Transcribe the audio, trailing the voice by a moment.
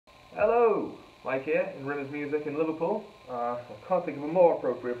Hello, Mike here in Rimmer's Music in Liverpool. I can't think of a more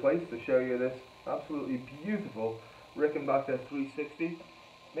appropriate place to show you this absolutely beautiful Rickenbacker 360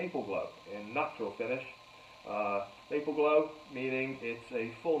 Mapleglo in natural finish. Mapleglo meaning it's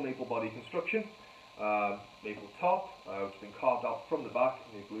a full maple body construction, maple top, which has been carved out from the back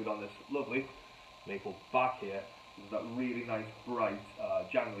and we've glued on this lovely maple back here. This is that really nice bright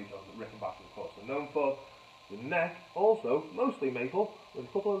jangly tone that Rickenbacker of course are known for. The neck also mostly maple with a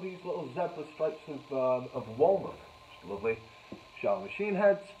couple of these little zebra stripes of walnut, which is lovely. Shallow machine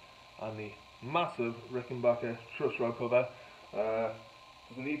heads and the massive Rickenbacker truss rod cover.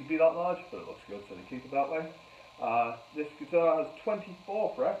 Doesn't need to be that large, but it looks good, so they keep it that way. This guitar has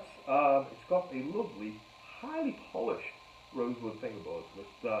 24 frets. It's got a lovely, highly polished rosewood fingerboard with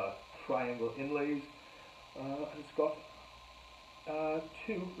triangle inlays, and it's got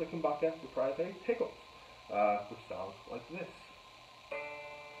two Rickenbacker proprietary pickups, which sounds like this.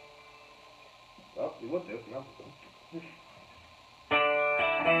 Well, you would do if you had them.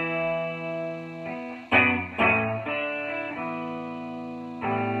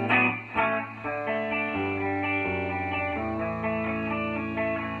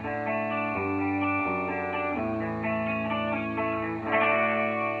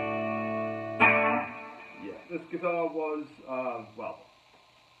 This guitar was, well,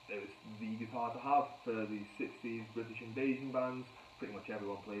 it was the guitar to have for the 60s British invasion bands. Pretty much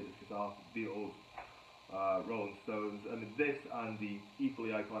everyone played this guitar. Beatles, Rolling Stones, and this and the equally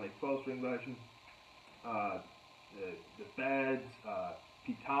iconic 12-string version. The Beds,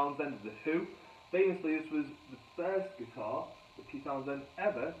 Pete Townsend of The Who. Famously, this was the first guitar that Pete Townsend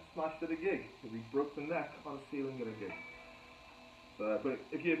ever smashed at a gig, because he broke the neck on a ceiling at a gig. But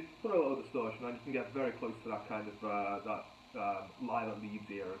if you put a little distortion on, you can get very close to that kind of Lilac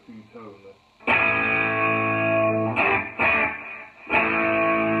Leaves era Who tone.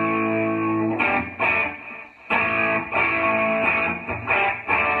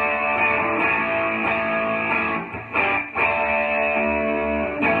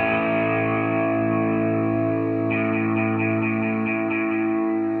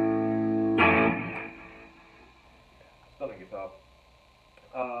 Stunning guitar.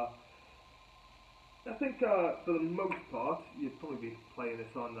 I think for the most part you'd probably be playing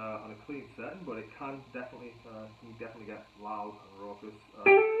this on a clean setting, but it can definitely get loud and raucous. I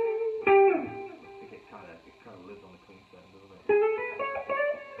think it kind of lives on a clean setting, doesn't it?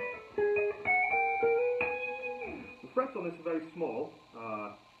 The frets on this are very small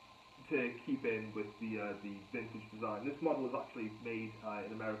to keep in with the vintage design. This model was actually made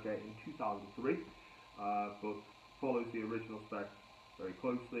in America in 2003, but follows the original spec very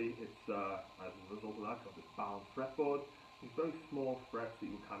closely. It's as a result of that, got this bound fretboard. These very small frets that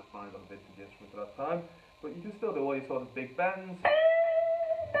you would kind of find on vintage instruments at that time, but you can still do all these sort of big bends.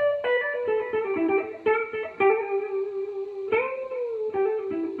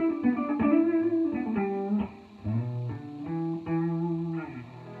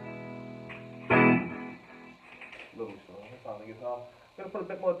 Lovely sounding guitar. I'm going to put a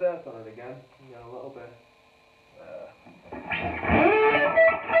bit more depth on it again, a little bit.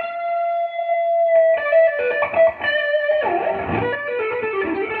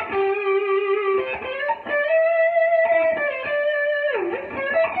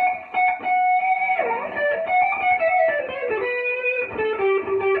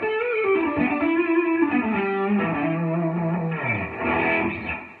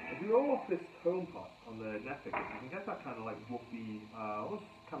 If you roll off this tone pot on the neck pickup, you can get that kind of like whoopy, almost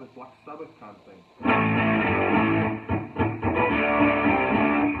kind of Black Sabbath kind of thing.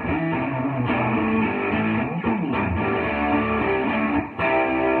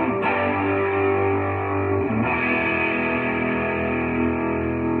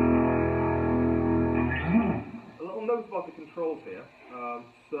 A little note about the controls here.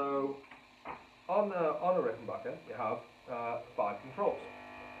 So on a Rickenbacker you have 5 controls.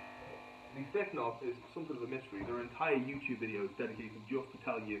 The 5th knob is something of a mystery. There are entire YouTube videos dedicated just to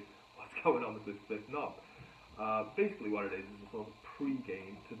tell you what's going on with this 5th knob. Basically what it is a sort of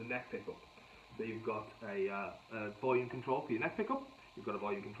pre-game to the neck pickup. So you've got a volume control for your neck pickup, you've got a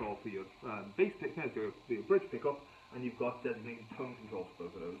volume control for your bass pickup, for your bridge pickup, and you've got designated tone controls for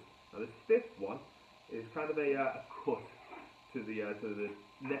both of those. Now this 5th one is kind of a cut to the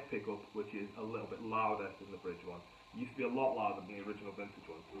neck pickup, which is a little bit louder than the bridge one. It used to be a lot louder than the original vintage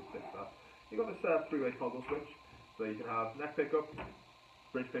one, so we fixed that. You've got this 3-way toggle switch, so you can have neck pickup,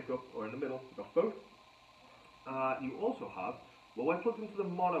 bridge pickup, or in the middle, you've got both. You also have, well, I plugged into the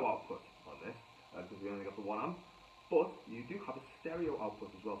mono output on this, because we only got the 1 amp, but you do have a stereo output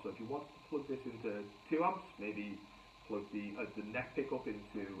as well, so if you want to plug this into 2 amps, maybe plug the neck pickup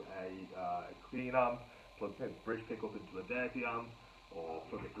into a clean amp, plug the bridge pickup into a dirty amp, or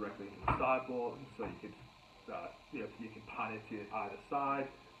plug it directly into the sideboard, so you could you can pan it to either side,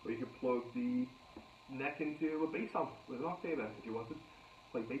 or you could plug the neck into a bass amp with an octaver if you wanted to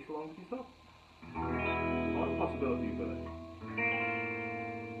play bass along with yourself. A lot of possibilities with it.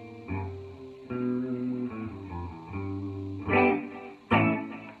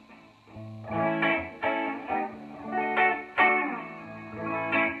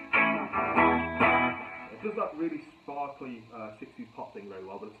 It does that really sparkly 60s pop thing very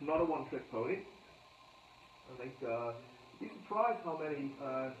well, but it's not a one-trick pony. I think you'd be surprised how many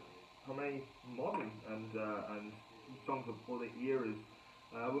modern and songs of other eras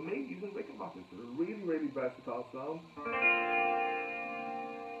were made using Rickenbackers. They're a really, really versatile sound.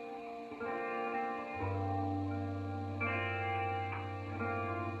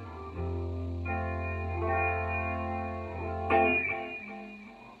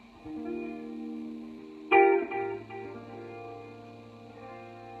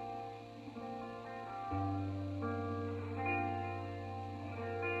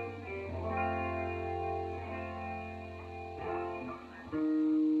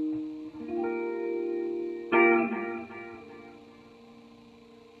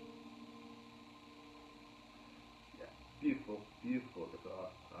 Beautiful, beautiful guitar.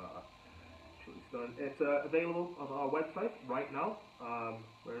 Absolutely stunning. It's available on our website right now.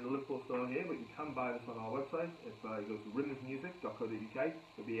 We're in the Liverpool store here, but you can buy this on our website. If you go to riddensmusic.co.uk,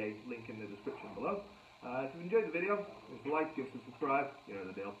 there'll be a link in the description below. If you've enjoyed the video, give us a like, give us a subscribe, you know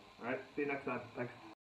the deal. Alright, see you next time. Thanks.